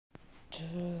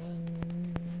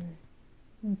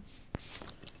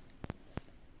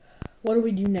What do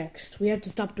we do next? We have to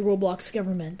stop the Roblox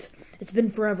government. It's been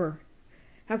forever.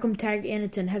 How come Tag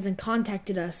Anaton hasn't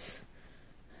contacted us?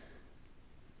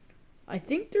 I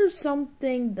think there's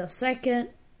something the second,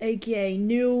 aka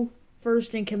new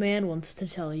first in command, wants to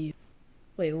tell you.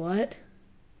 Wait, what?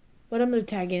 What happened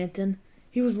to Tag Anaton?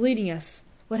 He was leading us.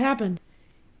 What happened?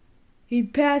 He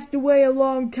passed away a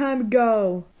long time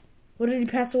ago. What did he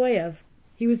pass away of?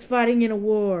 He was fighting in a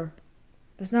war.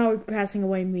 That's not what passing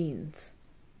away means.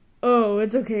 Oh,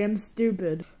 it's okay, I'm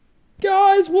stupid.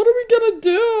 Guys, what are we gonna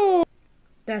do?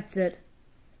 That's it.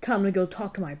 It's time to go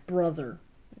talk to my brother.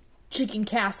 Chicken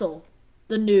Castle,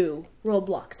 the new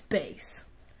Roblox base.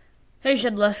 Hey,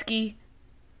 Shedleski.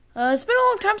 It's been a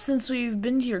long time since we've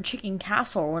been to your Chicken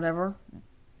Castle or whatever.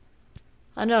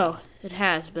 I know, it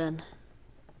has been.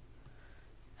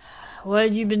 What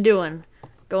have you been doing?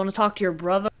 Going to talk to your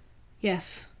brother?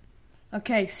 Yes.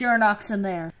 Okay, Seranok's in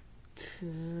there.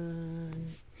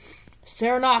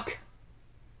 Seranok,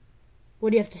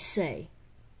 what do you have to say?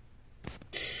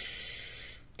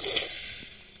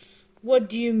 What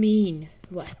do you mean?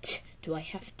 What do I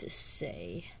have to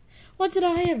say? What did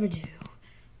I ever do?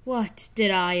 What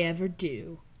did I ever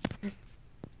do?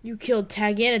 You killed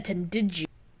Tag Anaton, did you?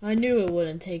 I knew it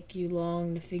wouldn't take you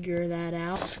long to figure that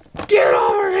out. Get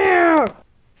over here!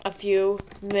 A few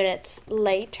minutes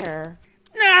later.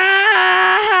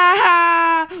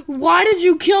 Why did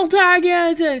you kill Tag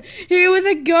Anaton? He was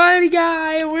a good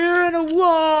guy and we were in a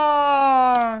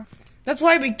war. That's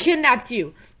why we kidnapped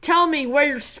you. Tell me where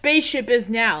your spaceship is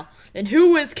now and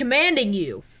who is commanding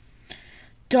you.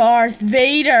 Darth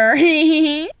Vader.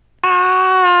 I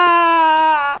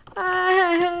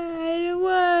don't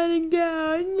want to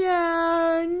go.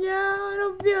 No, I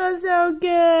don't feel so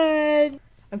good.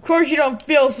 Of course you don't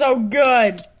feel so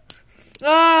good.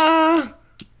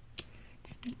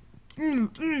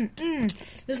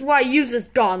 This is why I use this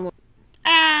gauntlet.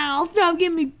 Ow, stop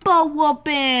giving me butt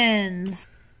whoopings.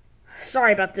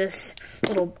 Sorry about this,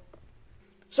 little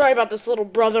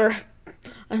brother.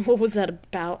 And what was that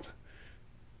about?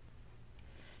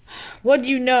 What do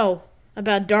you know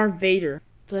about Darth Vader?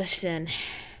 Listen,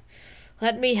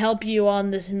 let me help you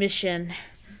on this mission.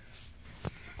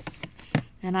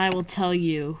 And I will tell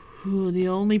you who the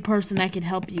only person that can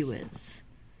help you is.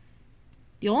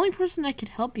 The only person that can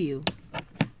help you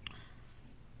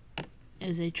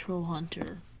is a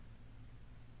TrollHunter.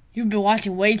 You've been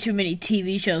watching way too many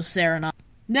TV shows, Seranok.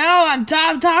 No, I'm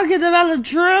talking about the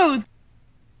truth!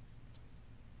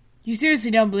 You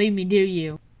seriously don't believe me, do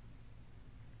you?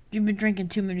 You've been drinking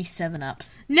too many 7-Ups.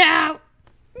 No!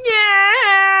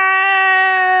 No!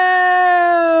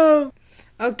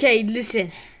 Okay,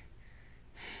 listen.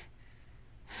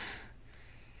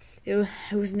 It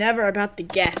was never about the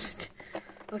guest.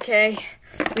 Okay?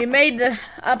 We made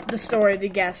up the story of the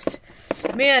guest.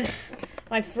 Me and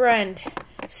my friend,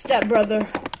 stepbrother,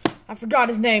 I forgot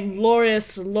his name,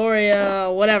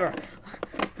 Loria, whatever.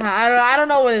 I don't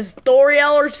know what it is,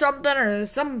 Thoriel or something, or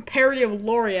some parody of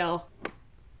L'Oreal.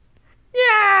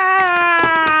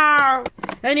 Yeah!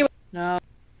 Anyway, no.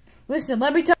 Listen,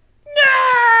 let me tell.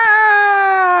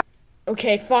 No!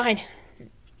 Okay, fine.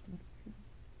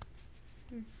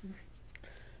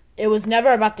 It was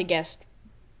never about the guest.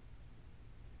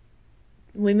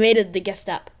 We made the guest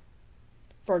up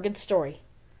for a good story.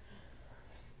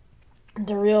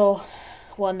 The real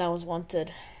one that was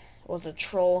wanted was a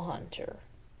TrollHunter.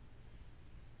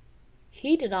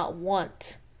 He did not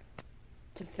want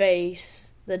to face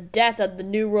the death of the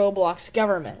new Roblox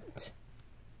government.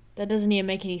 That doesn't even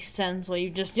make any sense. What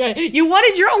you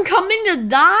wanted your own company to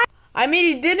die? I mean,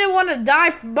 he didn't want to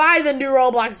die by the new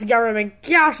Roblox government.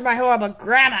 Gosh, my horrible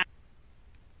grandma.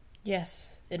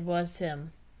 Yes, it was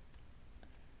him.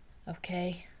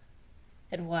 Okay?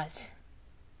 It was.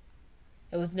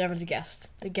 It was never the guest.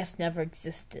 The guest never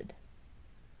existed.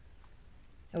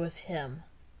 It was him.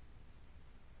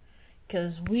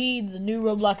 Because we, the new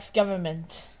Roblox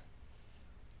government,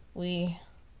 we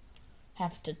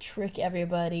have to trick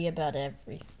everybody about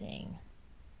everything.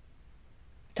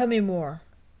 Tell me more.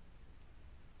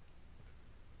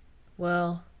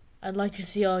 Well, I'd like to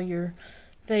see all your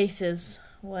faces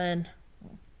when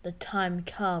the time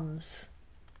comes.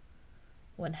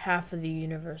 When half of the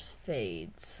universe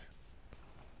fades.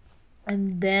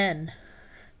 And then,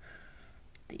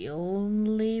 the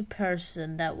only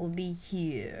person that will be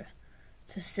here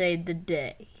to save the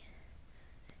day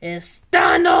is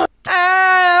Thanos!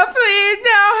 Please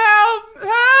no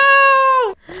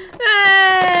help!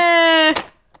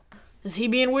 Is he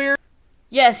being weird?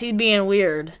 Yes, he's being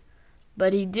weird.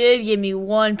 But he did give me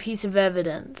one piece of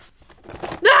evidence.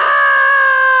 Ah!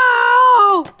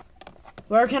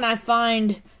 Where can I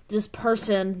find this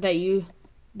person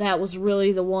that was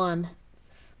really the one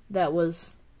that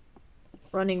was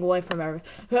running away from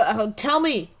everything? Tell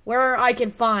me where I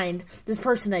can find this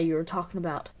person that you were talking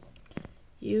about.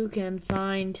 You can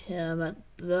find him at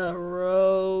the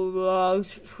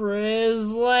ROBLOX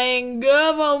prison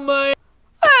government.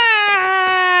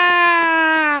 Ah!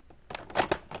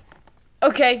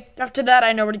 Okay, after that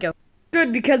I know where to go.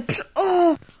 Good, because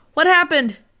oh, what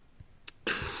happened?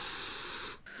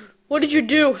 What did you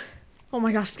do? Oh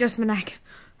my gosh, just my neck.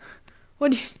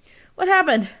 What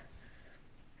happened?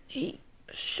 He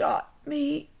shot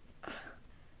me.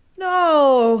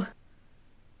 No.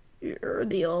 You're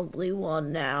the only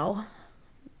one now.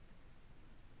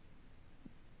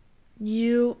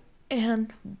 You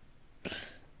and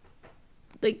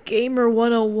the Gamer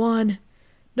 101.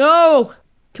 No!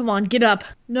 Come on, get up.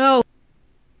 No!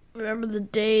 Remember the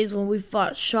days when we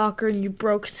fought Shocker and you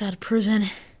broke us out of prison?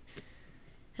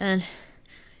 And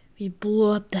we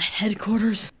blew up that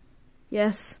headquarters?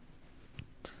 Yes.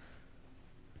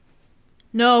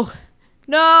 No.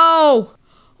 No!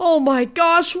 Oh my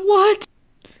gosh, what?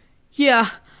 Yeah,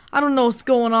 I don't know what's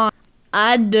going on.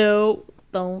 I do.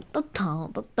 You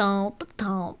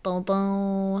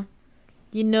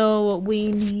know what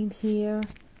we need here?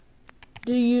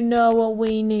 Do you know what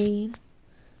we need?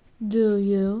 Do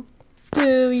you?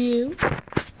 Do you?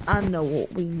 I know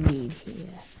what we need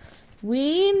here.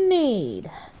 We need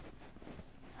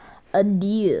a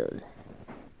deal.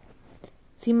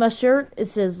 See my shirt? It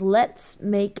says, let's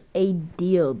make a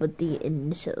deal, but the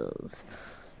initials.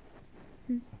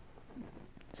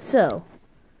 So,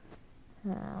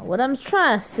 what I'm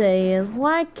trying to say is,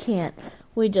 why can't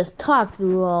we just talk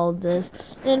through all this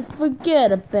and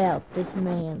forget about this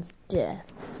man's death?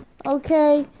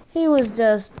 Okay? He was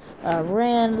just a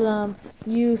random,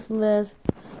 useless,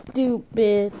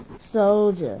 stupid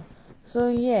soldier. So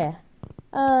yeah,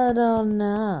 I don't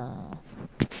know.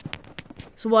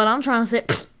 So what I'm trying to say...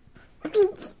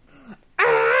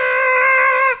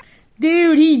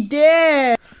 Dude, he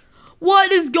dead!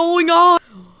 What is going on?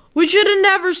 We should have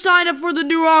never signed up for the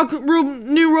new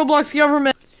ROBLOX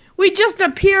government. We just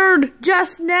appeared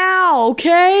just now,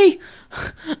 okay?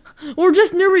 We're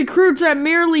just new recruits that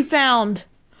merely found.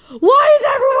 Why is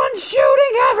everyone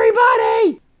shooting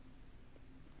everybody?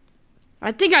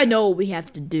 I think I know what we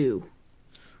have to do.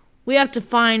 We have to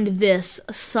find this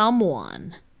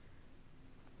someone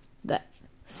that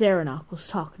Seranok was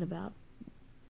talking about.